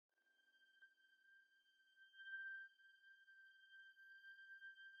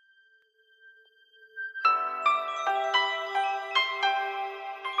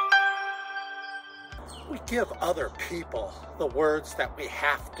we give other people the words that we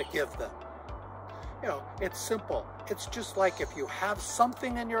have to give them? You know, it's simple. It's just like if you have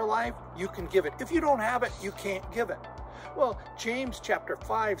something in your life, you can give it. If you don't have it, you can't give it. Well, James chapter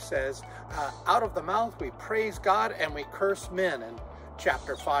 5 says, out of the mouth we praise God and we curse men, in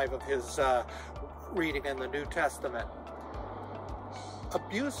chapter 5 of his reading in the New Testament.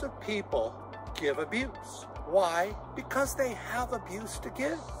 Abusive people give abuse. Why? Because they have abuse to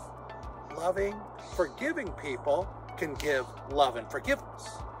give. Loving, forgiving people can give love and forgiveness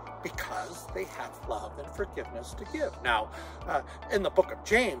because they have love and forgiveness to give. Now, in the book of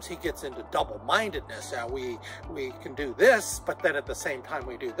James, he gets into double-mindedness. We can do this, but then at the same time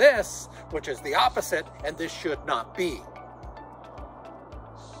we do this, which is the opposite, and this should not be.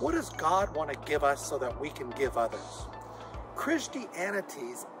 What does God want to give us so that we can give others?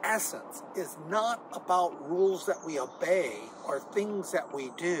 Christianity's essence is not about rules that we obey or things that we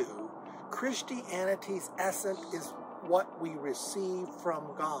do. Christianity's essence is what we receive from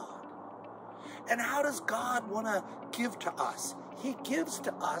God. And how does God want to give to us? He gives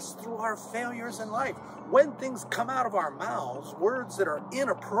to us through our failures in life. When things come out of our mouths, words that are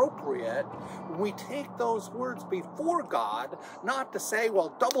inappropriate, we take those words before God, not to say,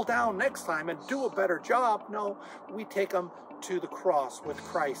 well, double down next time and do a better job. No, we take them to the cross with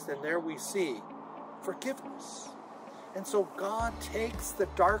Christ, and there we see forgiveness. And so God takes the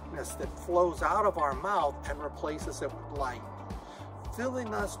darkness that flows out of our mouth and replaces it with light.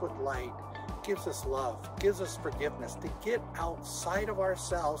 Filling us with light gives us love, gives us forgiveness, to get outside of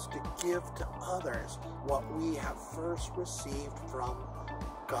ourselves, to give to others what we have first received from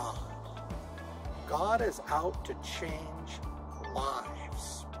God. God is out to change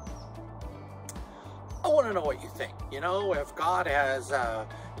lives. I want to know what you think. You know, if God has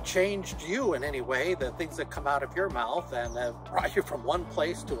changed you in any way, the things that come out of your mouth and have brought you from one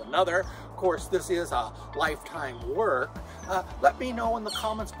place to another. Of course, this is a lifetime work. Let me know in the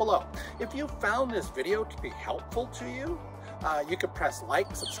comments below. If you found this video to be helpful to you, you can press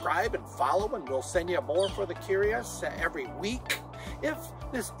like, subscribe, and follow, and we'll send you more for the curious every week. If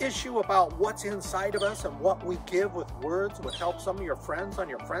this issue about what's inside of us and what we give with words would help some of your friends on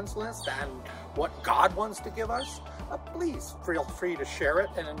your friends list and what God wants to give us, please feel free to share it,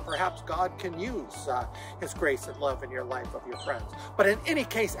 and then perhaps God can use His grace and love in your life of your friends. But in any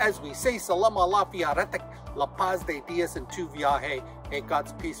case, as we say, Salam ala fiaratek, la paz de dias en tu viaje, may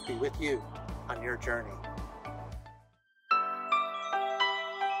God's peace be with you on your journey.